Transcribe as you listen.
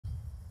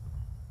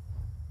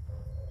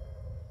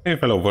Hey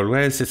fellow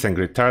warriors, it's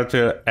Angry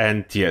Turtle,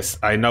 and yes,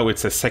 I know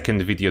it's a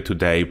second video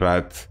today,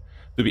 but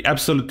to be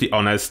absolutely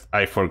honest,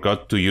 I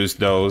forgot to use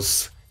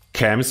those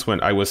Chems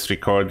when I was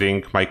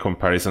recording my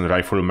comparison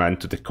rifleman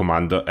to the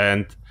Commando,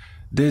 and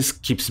this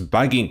keeps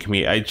bugging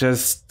me. I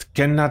just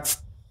cannot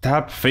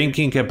stop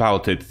thinking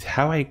about it,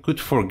 how I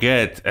could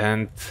forget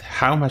and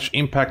how much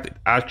impact it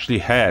actually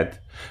had.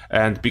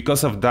 And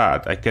because of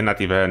that, I cannot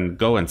even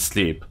go and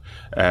sleep.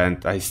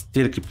 And I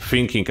still keep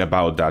thinking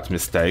about that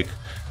mistake.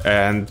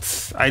 And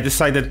I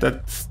decided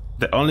that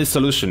the only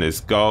solution is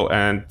go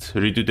and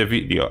redo the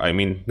video. I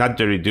mean, not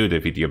to redo the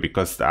video,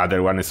 because the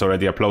other one is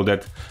already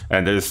uploaded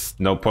and there's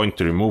no point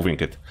to removing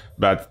it.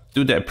 But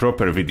do the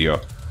proper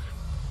video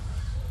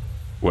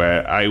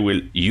where I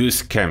will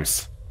use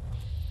Chems.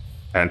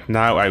 And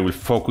now I will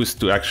focus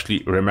to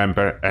actually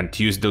remember and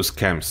use those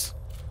Chems.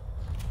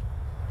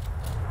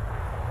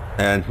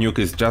 And Nuke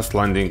is just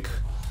landing.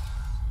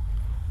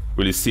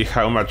 We'll see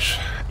how much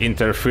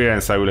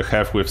interference I will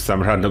have with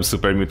some random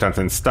super mutants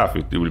and stuff.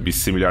 It will be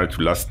similar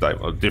to last time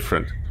or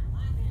different.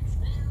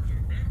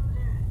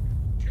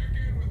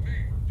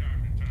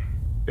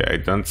 Yeah, I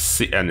don't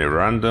see any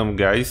random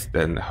guys,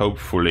 then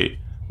hopefully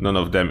none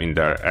of them in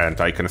there, and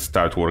I can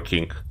start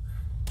working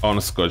on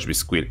Scotch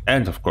Biscuit.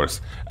 And of course,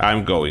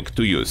 I'm going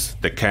to use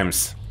the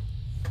Chems.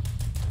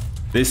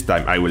 This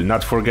time I will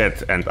not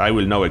forget, and I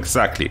will know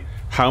exactly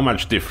how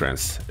much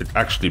difference it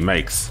actually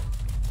makes.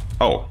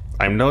 Oh,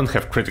 I don't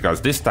have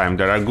criticals this time,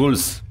 there are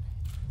ghouls.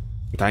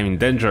 And I'm in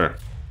danger.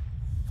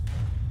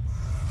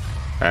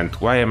 And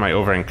why am I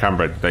over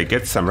encumbered? Did I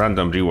get some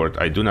random reward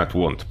I do not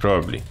want?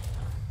 Probably.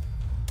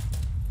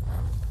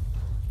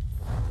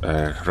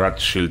 Rat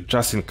shield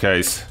just in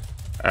case.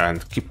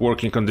 And keep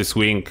working on this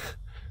wing.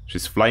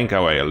 She's flying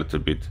away a little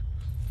bit.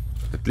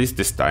 But at least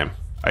this time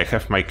I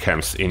have my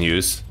Chems in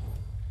use.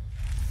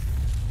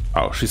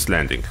 Oh, she's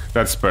landing.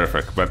 That's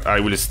perfect, but I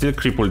will still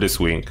cripple this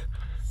wing.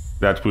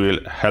 That will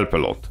help a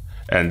lot.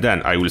 And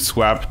then I will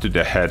swap to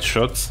the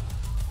headshots.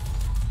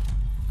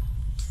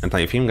 And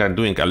I think I'm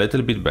doing a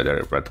little bit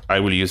better, but I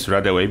will use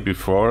right away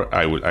before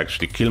I will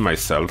actually kill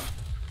myself.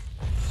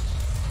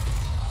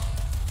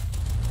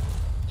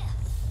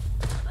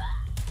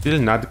 Still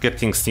not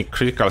getting sneak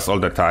criticals all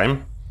the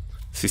time.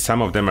 See,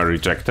 some of them are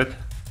rejected.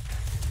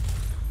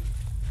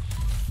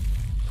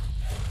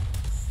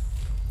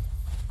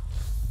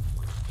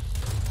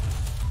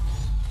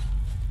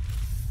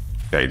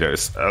 Okay,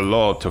 there's a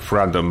lot of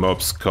random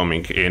mobs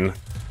coming in.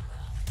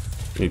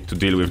 Need to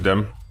deal with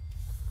them.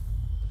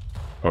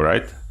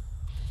 Alright.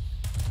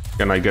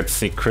 Can I get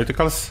sneak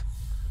criticals?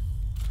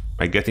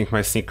 Am I getting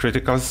my sneak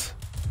criticals?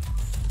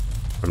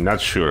 I'm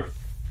not sure.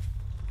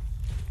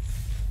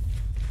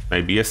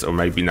 Maybe yes or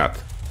maybe not.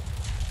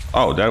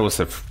 Oh, that was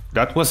a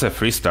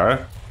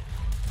 3-star.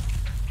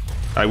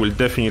 I will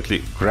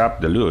definitely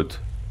grab the loot.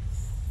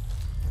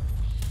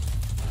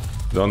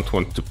 Don't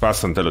want to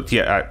pass on the loot.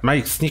 Yeah,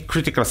 my sneak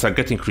criticals are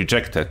getting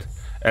rejected.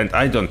 And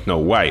I don't know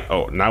why.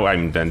 Oh, now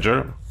I'm in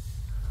danger.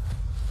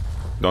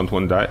 Don't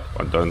want to die.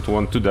 I don't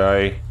want to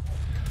die.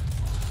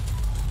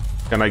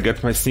 Can I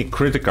get my sneak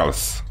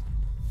criticals?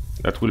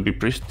 That will be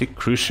pretty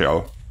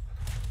crucial.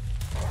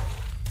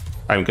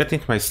 I'm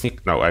getting my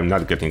sneak... No, I'm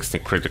not getting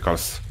sneak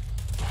criticals.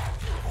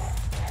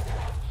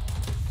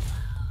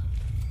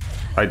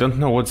 I don't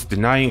know what's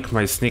denying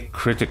my sneak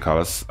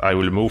criticals. I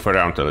will move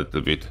around a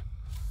little bit.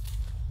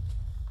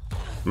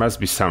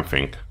 Must be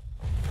something.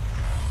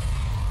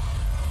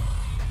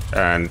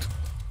 And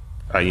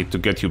I need to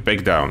get you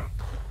back down.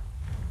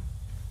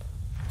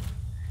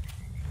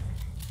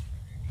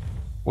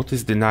 What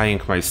is denying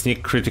my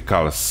sneak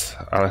criticals?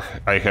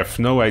 I have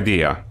no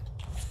idea.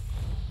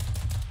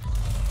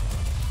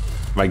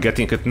 Am I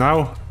getting it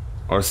now?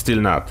 Or still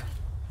not?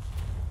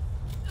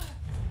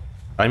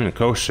 I'm in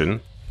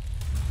caution.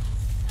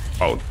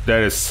 Oh,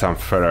 there is some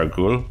feral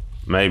ghoul.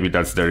 Maybe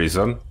that's the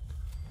reason.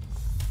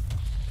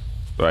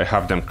 So I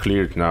have them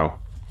cleared now.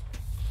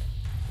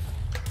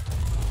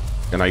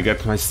 Can I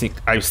get my sneak...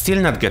 I'm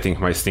still not getting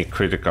my sneak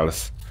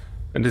criticals.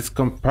 And this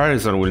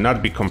comparison will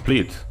not be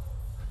complete.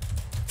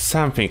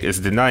 Something is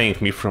denying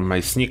me from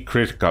my sneak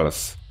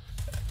criticals.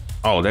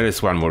 Oh, there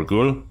is one more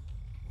ghoul.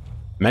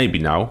 Maybe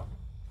now.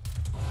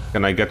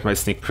 Can I get my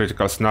sneak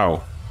criticals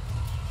now?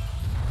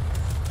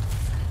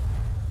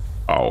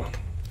 Oh,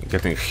 I'm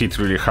getting hit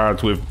really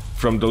hard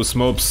from those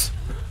mobs.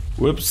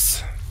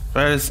 Whoops.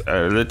 There's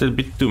a little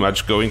bit too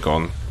much going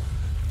on.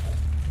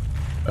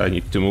 I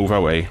need to move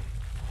away.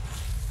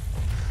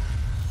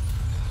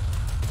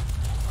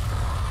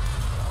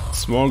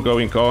 It's more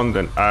going on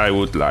than I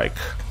would like.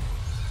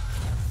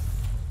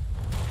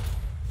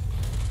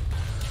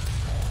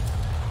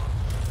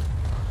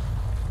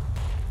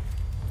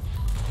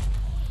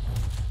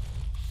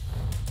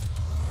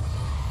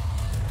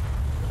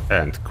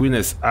 And Queen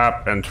is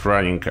up and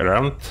running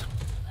around.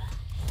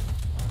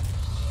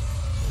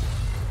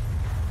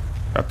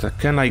 But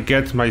can I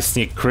get my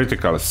sneak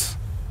criticals?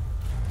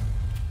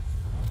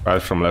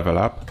 Right from level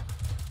up.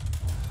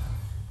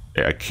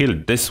 Yeah, I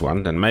killed this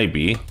one, then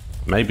maybe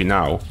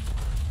now.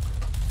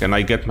 Can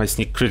I get my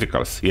sneak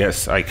criticals?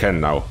 Yes, I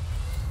can now.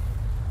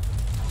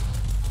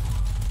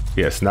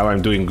 Yes, now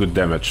I'm doing good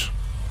damage.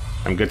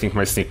 I'm getting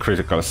my sneak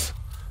criticals.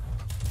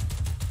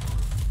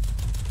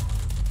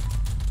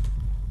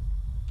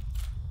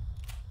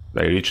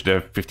 Did I reach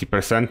the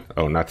 50%?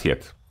 Oh, not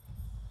yet.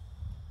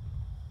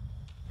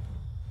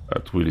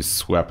 That will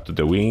swap to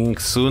the wing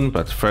soon,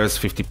 but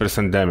first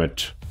 50%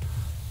 damage.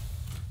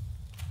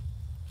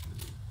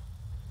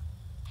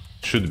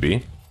 Should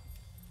be.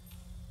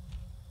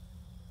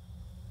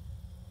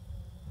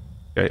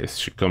 Okay, is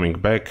she coming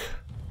back?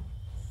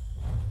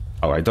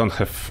 Oh, I don't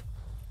have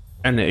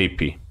any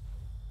AP.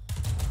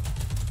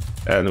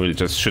 And we'll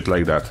just shoot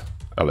like that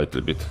a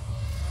little bit.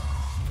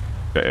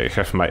 Okay, I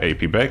have my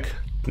AP back.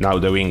 Now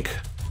the wing.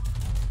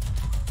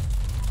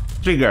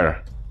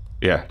 Trigger!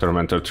 Yeah,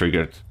 Tormentor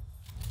triggered.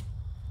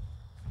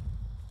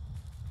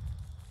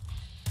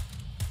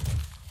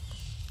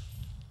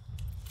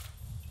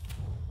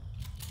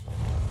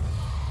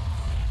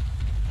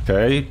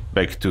 Okay,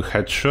 back to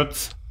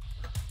headshots.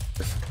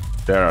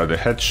 There are the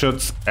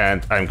headshots,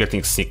 and I'm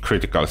getting sneak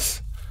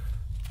criticals.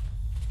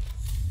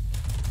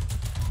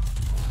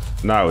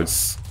 Now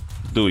it's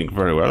doing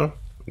very well.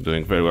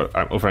 Doing very well.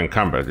 I'm over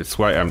encumbered. It's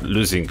why I'm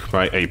losing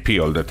my AP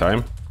all the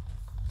time.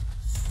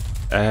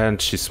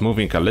 And she's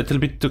moving a little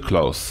bit too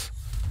close.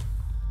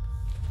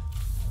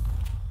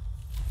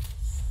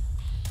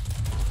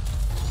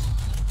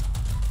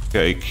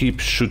 Okay, keep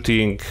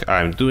shooting.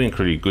 I'm doing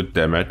really good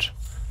damage.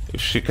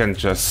 If she can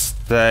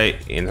just stay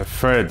in a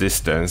fair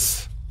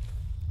distance,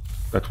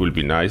 that will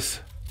be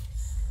nice.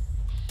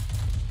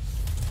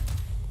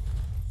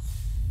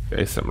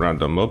 Okay, some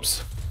random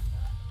mobs.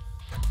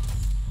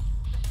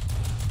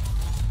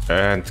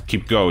 And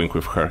keep going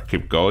with her,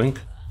 keep going.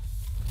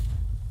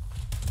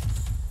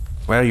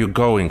 Where are you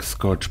going,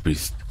 Scorch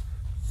Beast?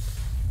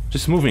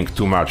 She's moving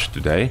too much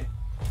today.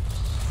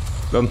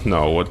 Don't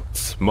know what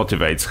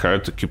motivates her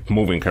to keep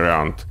moving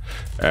around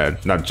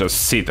and not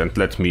just sit and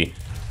let me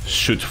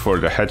shoot for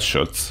the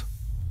headshots.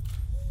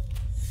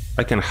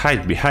 I can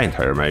hide behind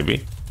her,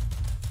 maybe.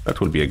 That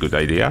would be a good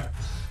idea.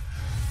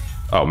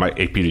 Oh, my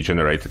AP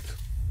regenerated.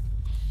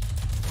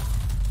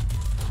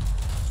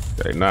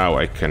 Okay, now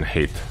I can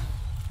hit.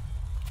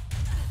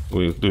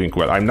 We're doing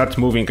well. I'm not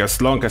moving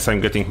as long as I'm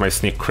getting my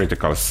sneak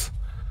criticals.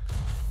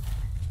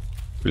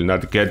 Will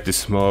not get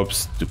these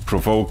mobs to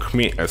provoke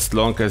me as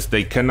long as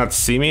they cannot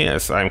see me,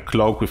 as I'm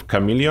cloaked with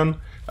Chameleon.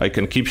 I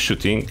can keep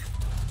shooting.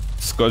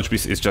 Scorch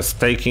Beast is just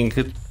taking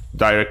it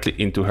directly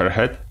into her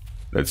head.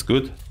 That's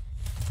good.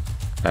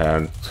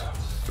 And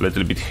a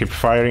little bit hip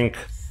firing.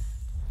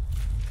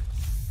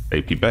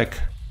 AP back.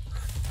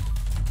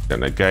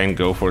 Then again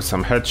go for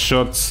some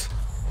headshots.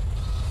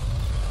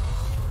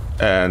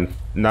 And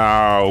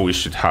now we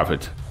should have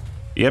it.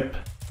 Yep,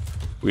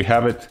 we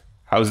have it.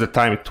 How's the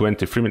time?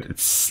 23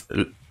 minutes.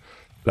 It's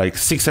like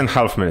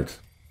 6.5 minutes.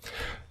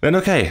 Then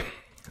okay,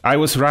 I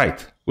was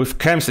right. With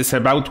Chems it's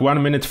about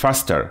 1 minute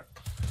faster.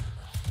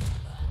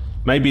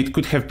 Maybe it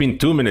could have been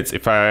 2 minutes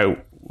if I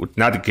would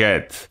not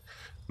get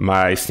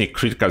my sneak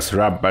criticals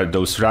wrapped by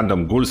those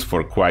random ghouls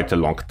for quite a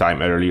long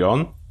time early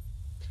on.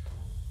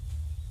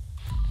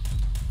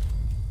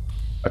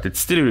 But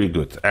it's still really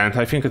good, and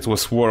I think it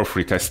was worth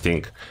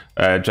retesting.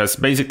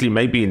 Just basically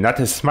maybe not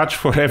as much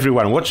for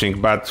everyone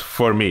watching, but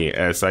for me,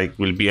 as I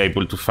will be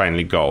able to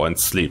finally go and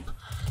sleep.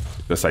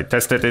 Because I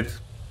tested it.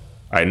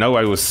 I know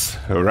I was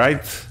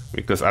right,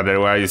 because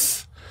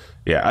otherwise,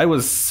 yeah, I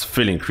was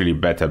feeling really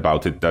bad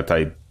about it, that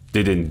I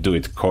didn't do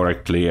it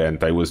correctly,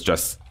 and I was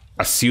just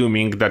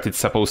assuming that it's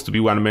supposed to be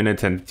 1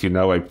 minute, and you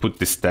know, I put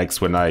this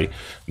text when I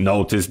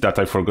noticed that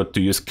I forgot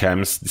to use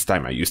Chems. This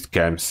time I used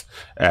Chems,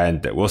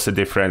 and there was a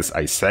difference.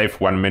 I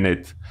saved 1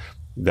 minute.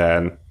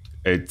 Then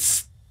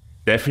it's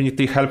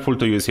definitely helpful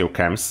to use your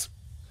Chems.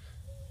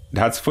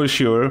 That's for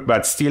sure,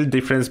 but still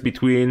difference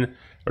between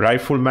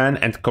Rifleman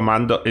and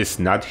Commando is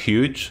not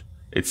huge.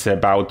 It's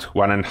about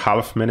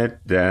 1.5 minutes,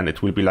 then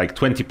it will be like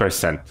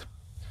 20%.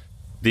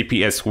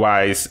 DPS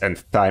wise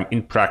and time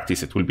in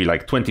practice, it will be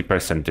like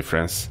 20%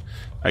 difference.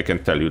 I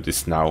can tell you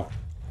this now.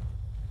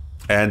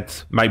 And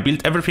my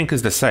build, everything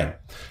is the same.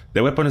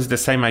 The weapon is the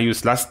same I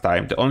used last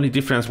time. The only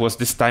difference was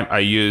this time I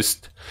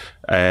used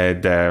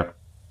the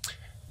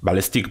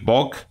Ballistic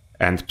Bock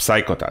and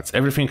Psychotats.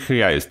 Everything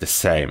here is the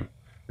same.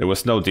 There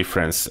was no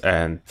difference,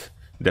 and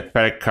the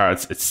perk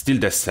cards, it's still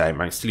the same.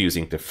 I'm still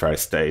using the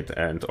first aid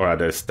and or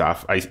other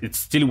stuff. It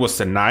still was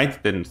a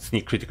knight, then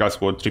sneak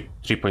criticals were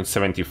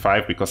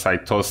 3.75 because I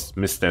tossed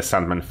Mr.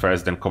 Sandman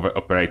first, then cover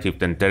operative,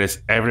 then there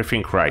is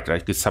everything right,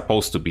 like it's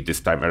supposed to be this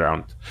time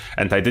around.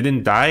 And I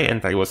didn't die,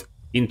 and I was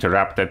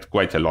interrupted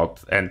quite a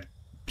lot. And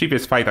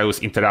previous fight I was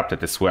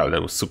interrupted as well.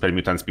 There was super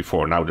mutants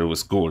before, now there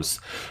was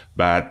ghouls.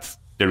 But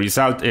the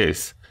result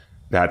is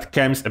that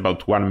Chems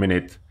about 1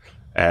 minute,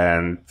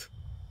 and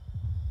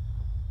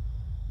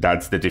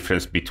that's the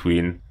difference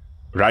between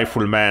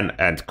Rifleman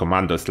and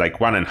Commando's, like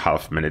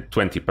 1.5 minutes,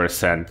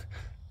 20%.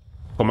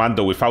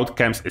 Commando without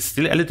Chems is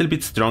still a little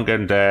bit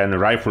stronger than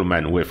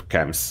Rifleman with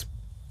Chems.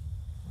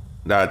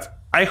 That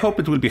I hope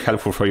it will be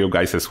helpful for you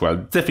guys as well.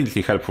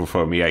 Definitely helpful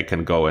for me. I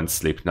can go and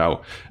sleep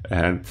now.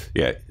 And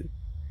yeah,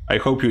 I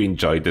hope you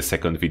enjoyed the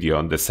second video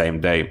on the same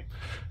day.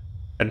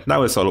 And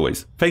now, as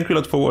always, thank you a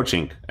lot for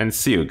watching, and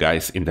see you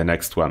guys in the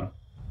next one.